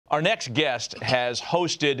Our next guest has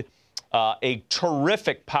hosted a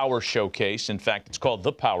terrific power showcase. In fact, it's called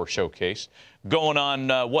the Power Showcase. Going on,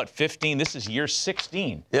 what, 15? This is year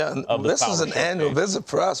 16. Yeah, of the this Power is an Showcase. annual visit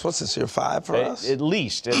for us. What's this, year 5 for us? At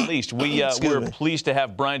least. We're pleased to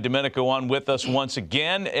have Brian Domenico on with us once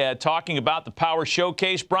again, talking about the Power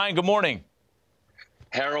Showcase. Brian, good morning.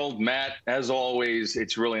 Harold, Matt, as always,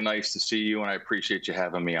 it's really nice to see you, and I appreciate you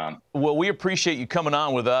having me on. Well, we appreciate you coming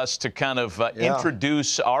on with us to kind of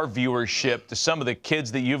introduce our viewership to some of the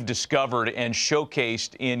kids that you've discovered and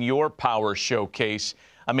showcased in your Power Showcase.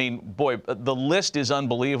 I mean, boy, the list is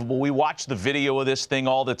unbelievable. We watch the video of this thing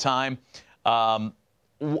all the time. Among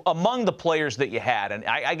the players that you had, and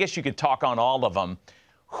I guess you could talk on all of them,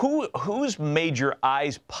 who's made your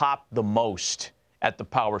eyes pop the most at the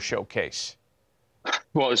Power Showcase?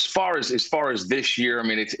 Well, as far as this year, I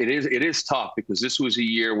mean, it is tough because this was a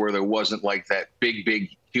year where there wasn't like that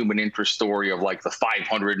big human interest story of like the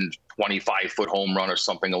 525-foot home run or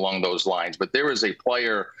something along those lines. But there is a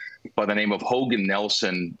player by the name of Hogan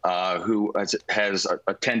Nelson who has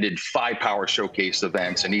attended 5 Power Showcase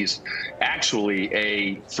events, and he's actually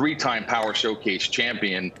a 3-time Power Showcase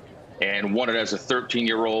champion, and won it as a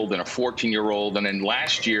 13-year-old and a 14-year-old. And then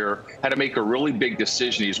last year had to make a really big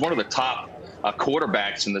decision. He's one of the top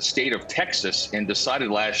quarterbacks in the state of Texas, and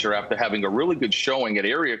decided last year, after having a really good showing at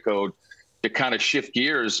area code, to kind of shift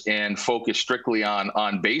gears and focus strictly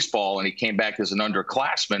on baseball. And he came back as an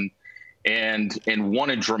underclassman and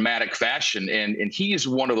won in dramatic fashion. And he is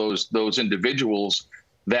one of those individuals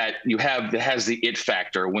that has the it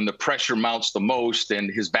factor. When the pressure mounts the most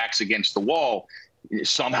and his back's against the wall,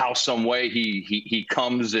 somehow, some way, he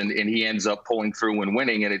comes and he ends up pulling through and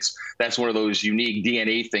winning. And that's one of those unique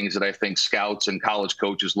DNA things that I think scouts and college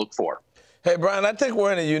coaches look for. Hey, Brian, I think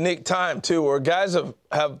we're in a unique time, too, where guys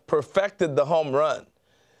have perfected the home run.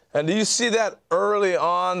 And do you see that early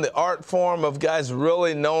on, the art form of guys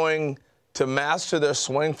really knowing to master their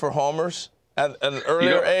swing for homers at an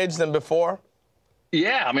earlier age than before?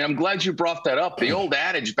 Yeah, I mean, I'm glad you brought that up. The old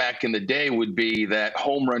adage back in the day would be that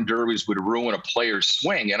home run derbies would ruin a player's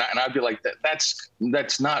swing. And I'd be like, that's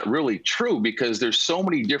not really true, because there's so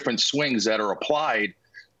many different swings that are applied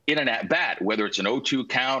in an at-bat, whether it's an 0-2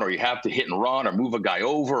 count, or you have to hit and run, or move a guy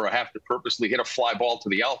over, or have to purposely hit a fly ball to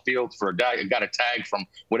the outfield for a guy who got a tag from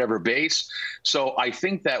whatever base. So I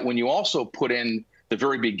think that when you also put in the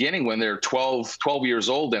very beginning, when they're 12 years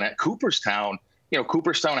old and at Cooperstown,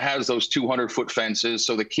 Cooperstown has those 200-foot fences,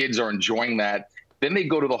 so the kids are enjoying that. Then they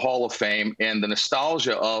go to the Hall of Fame, and the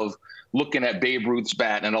nostalgia of looking at Babe Ruth's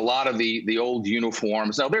bat and a lot of the old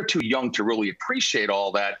uniforms. Now, they're too young to really appreciate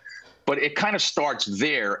all that, but it kind of starts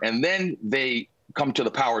there. And then they come to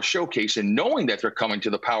the Power Showcase, and knowing that they're coming to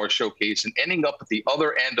the Power Showcase and ending up at the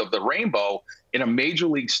other end of the rainbow in a major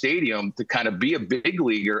league stadium to kind of be a big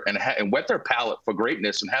leaguer and whet their palate for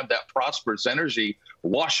greatness and have that prosperous energy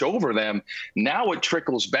wash over them. Now it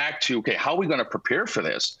trickles back to, okay, how are we going to prepare for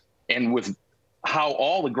this? And with how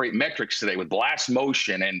all the great metrics today with blast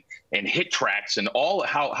motion and hit tracks and all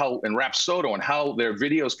how and Rapsodo and how their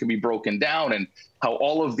videos can be broken down, and how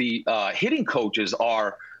all of the hitting coaches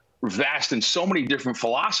are vast in so many different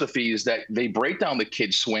philosophies that they break down the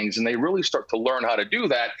kids' swings and they really start to learn how to do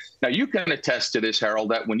that. Now, you can attest to this,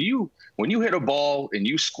 Harold, that when you hit a ball and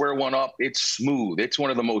you square one up, it's smooth. It's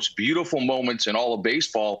one of the most beautiful moments in all of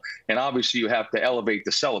baseball, and obviously you have to elevate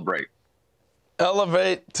to celebrate.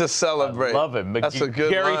 Elevate to celebrate. I love it. That's a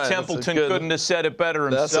good Gary line. Templeton couldn't have said it better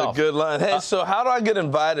himself. That's a good line. Hey, so how do I get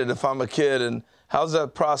invited if I'm a kid, and how's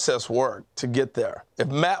that process work to get there? If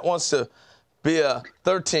Matt wants to be a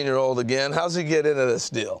 13-year-old again, how's he get into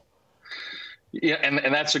this deal? Yeah,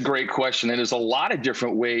 and that's a great question. And there's a lot of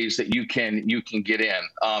different ways that you can get in.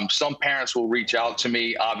 Some parents will reach out to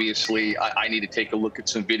me. Obviously, I need to take a look at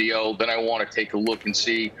some video. Then I want to take a look and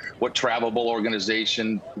see what travelable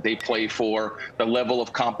organization they play for, the level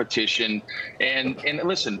of competition. And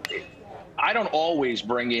listen, I don't always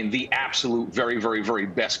bring in the absolute very, very, very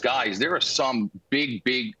best guys. There are some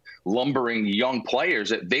big lumbering young players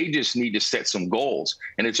that they just need to set some goals,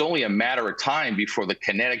 and it's only a matter of time before the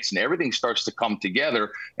kinetics and everything starts to come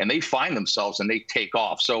together and they find themselves and they take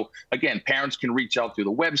off. So again, parents can reach out through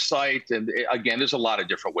the website, and again, there's a lot of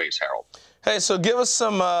different ways, Harold. Hey, so give us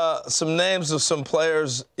some names of some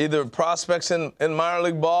players, either prospects in minor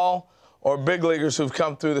league ball or big leaguers who've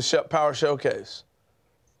come through the Power Showcase.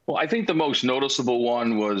 Well, I think the most noticeable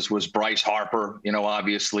one was Bryce Harper,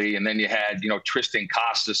 obviously. And then you had, Tristan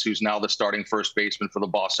Costas, who's now the starting first baseman for the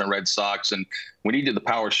Boston Red Sox. And when he did the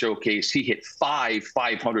Power Showcase, he hit 5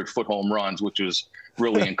 500-foot home runs, which was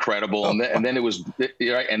really incredible. And then it was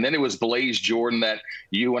Blaze Jordan that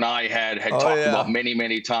you and I had talked about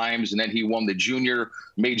many times. And then he won the junior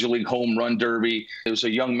Major League Home Run Derby. There was a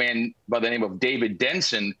young man by the name of David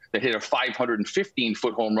Denson that hit a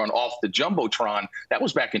 515-foot home run off the Jumbotron. That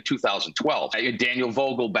was back in 2012. Daniel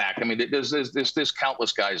Vogelback. I mean, there's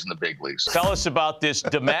countless guys in the big leagues. Tell us about this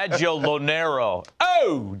DiMaggio Lonero.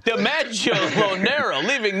 Oh, DiMaggio Lonero,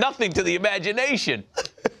 leaving nothing to the imagination.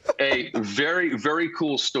 A very, very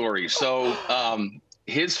cool story. So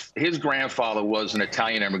his grandfather was an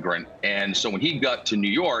Italian immigrant. And so when he got to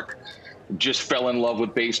New York, just fell in love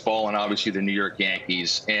with baseball and obviously the New York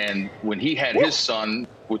Yankees. And when he had his son,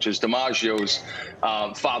 which is DiMaggio's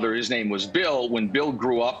father, his name was Bill. When Bill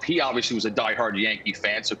grew up, he obviously was a diehard Yankee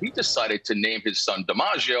fan. So he decided to name his son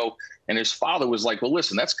DiMaggio. And his father was like, well,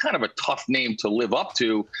 listen, that's kind of a tough name to live up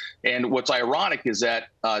to. And what's ironic is that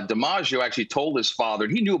DiMaggio actually told his father,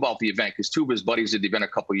 and he knew about the event because two of his buddies did the event a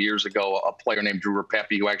couple of years ago, a player named Drew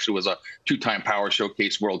Rapepi, who actually was a two-time Power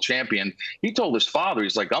Showcase world champion. He told his father,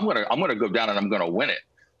 he's like, I'm gonna go down and I'm going to win it.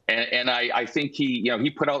 And I think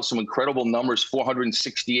he put out some incredible numbers,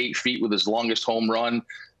 468 feet with his longest home run.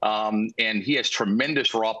 And he has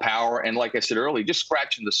tremendous raw power. And like I said earlier, just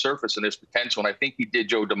scratching the surface in his potential. And I think he did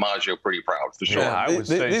Joe DiMaggio pretty proud, for sure. Yeah, I would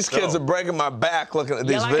say these kids are breaking my back looking at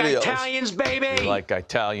these videos. Like Italians, baby. Like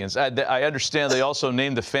Italians. I understand they also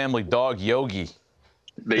named the family dog Yogi.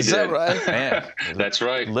 Is that right? Man, that's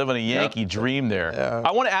right. Living a Yankee dream there. Yeah.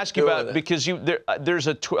 I want to ask you about, because there's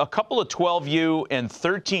a couple of 12U and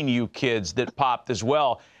 13U kids that popped as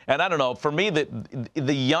well. And I don't know, for me,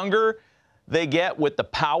 the younger they get with the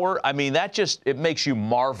power, I mean, it makes you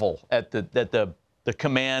marvel at the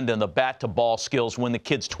command and the bat to ball skills when the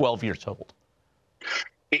kid's 12 years old.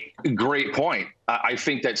 Great point. I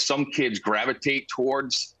think that some kids gravitate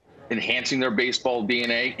towards enhancing their baseball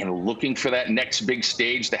DNA and looking for that next big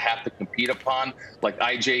stage to have to compete upon, like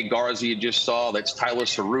IJ Garza you just saw. That's Tyler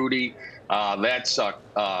Cerruti. That's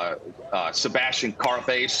Sebastian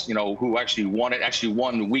Carthace, who actually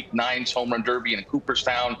won Week 9's Home Run Derby in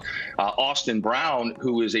Cooperstown. Austin Brown,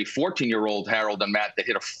 who is a 14-year-old, Harold and Matt, that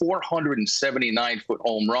hit a 479-foot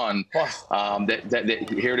home run.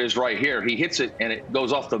 Here it is right here. He hits it, and it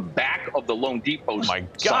goes off the back of the loanDepot. My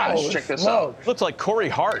gosh. Check this out. Looks like Corey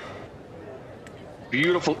Hart.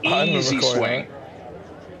 Beautiful, easy swing.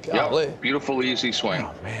 Yep, beautiful, easy swing.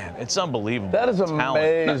 Oh, man, it's unbelievable. That is talent.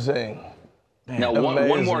 amazing. Now,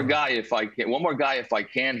 one more guy, if I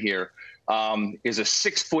can here, is a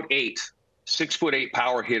 6'8"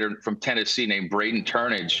 power hitter from Tennessee named Braden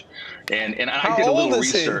Turnage, and I did a little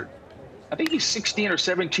research. I think he's 16 or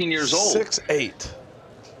 17 years old. 6'8".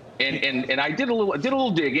 And I did a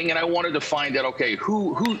little digging, and I wanted to find out, okay,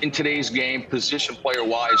 who in today's game, position player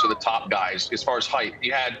wise, are the top guys as far as height.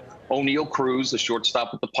 You had O'Neal Cruz, the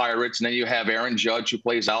shortstop with the Pirates, and then you have Aaron Judge, who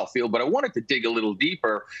plays outfield. But I wanted to dig a little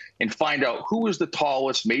deeper and find out who was the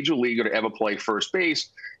tallest major leaguer to ever play first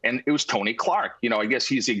base. And it was Tony Clark. I guess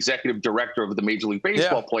he's the executive director of the Major League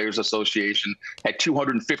Baseball Players Association, had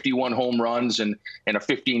 251 home runs and a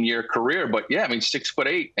 15-year career. But, yeah, I mean,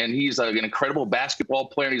 6'8", and he's an incredible basketball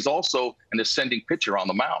player, and he's also an ascending pitcher on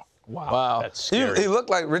the mound. Wow. That's scary. He looked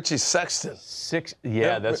like Richie Sexton.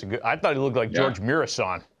 That's a good. I thought he looked like George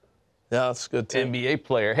Mirasan. Yeah, that's good, too. NBA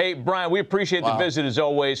player. Hey, Brian, we appreciate the visit as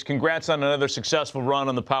always. Congrats on another successful run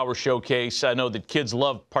on the Power Showcase. I know that kids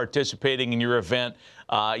love participating in your event.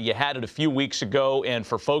 You had it a few weeks ago, and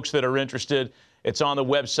for folks that are interested, it's on the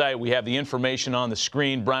website. We have the information on the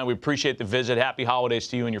screen. Brian, we appreciate the visit. Happy holidays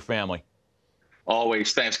to you and your family.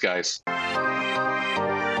 Always. Thanks, guys.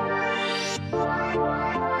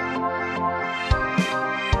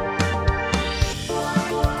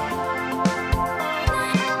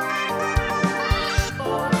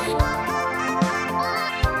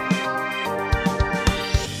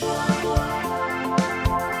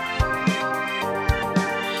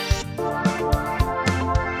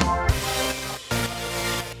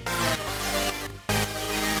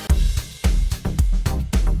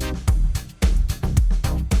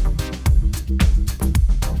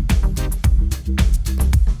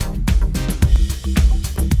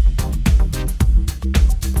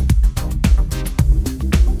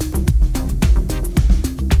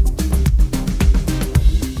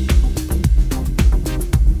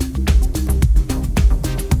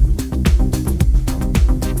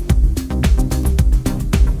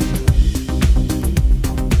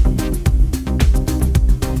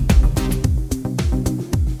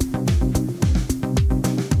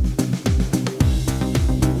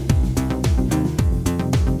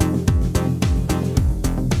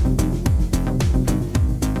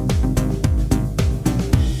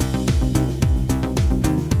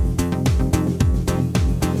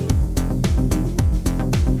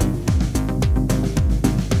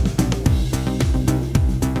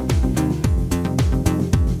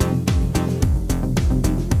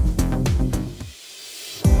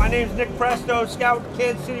 name's Nick Presto, scout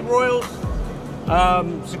Kansas City Royals.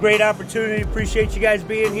 It's a great opportunity. Appreciate you guys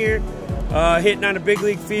being here, hitting on a big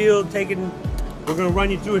league field. We're going to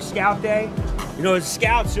run you through a scout day. You know, as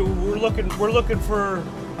scouts, we're looking for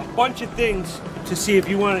a bunch of things to see if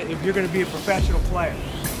you're going to be a professional player.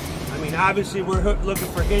 I mean, obviously, we're looking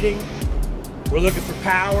for hitting. We're looking for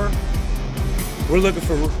power. We're looking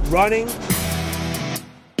for running,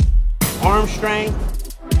 arm strength,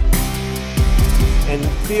 and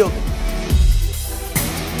fielding.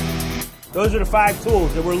 Those are the 5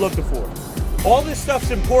 tools that we're looking for. All this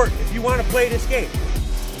stuff's important if you want to play this game.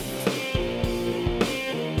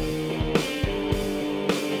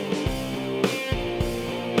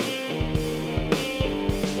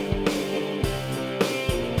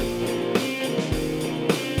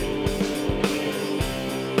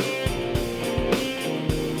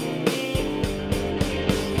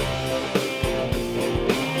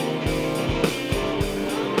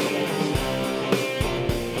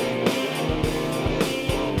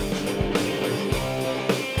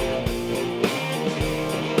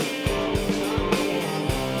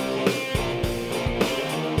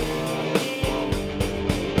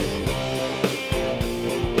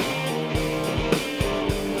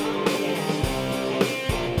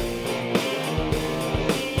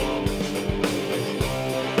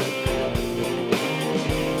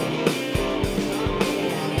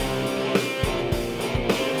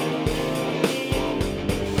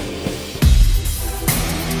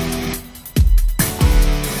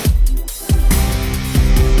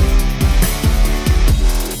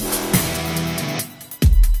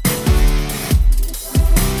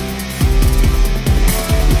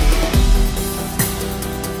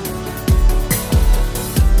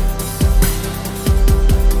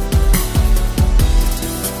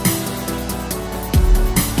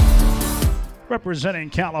 Representing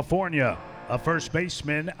California, a first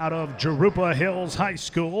baseman out of Jurupa Hills High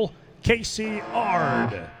School, Casey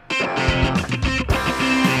Ard.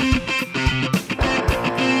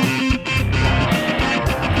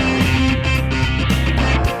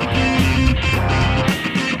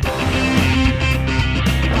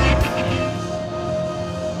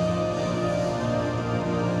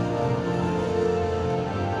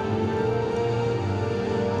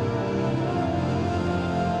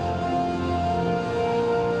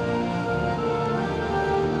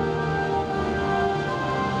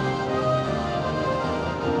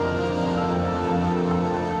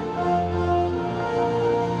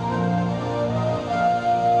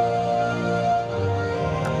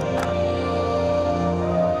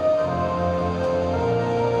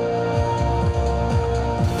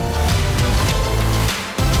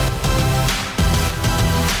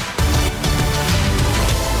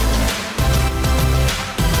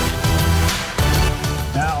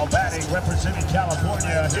 Representing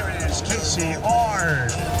California, here is Casey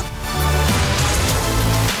Ard.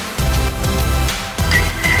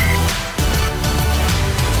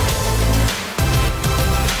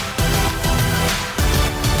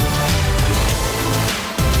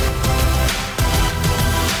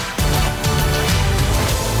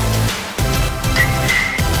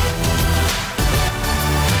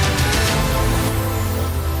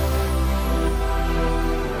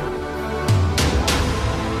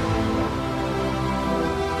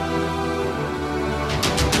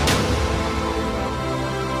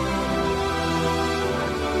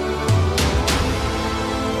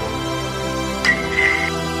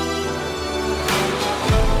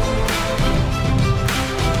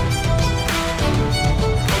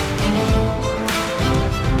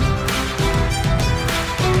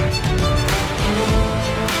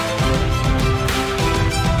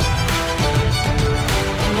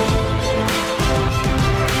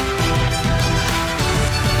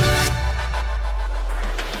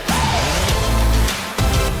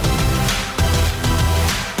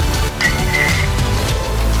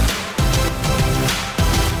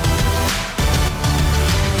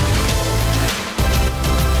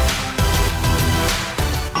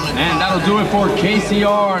 That'll do it for Casey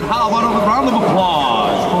Ard. How about a round of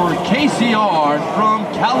applause for Casey Ard from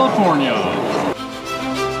California.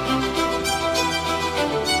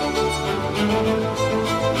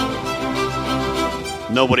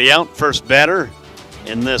 Nobody out, first batter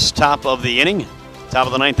in this top of the inning, top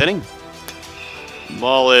of the 9th inning.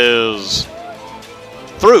 Ball is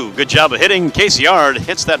through. Good job of hitting. Casey Ard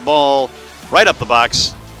hits that ball right up the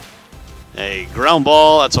box. A ground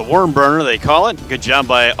ball, that's a worm burner, they call it. Good job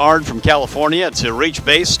by Ard from California to reach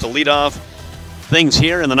base to lead off things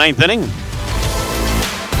here in the 9th inning.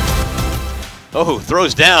 Oh,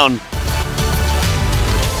 throws down.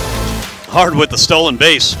 Hard with the stolen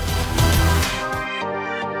base.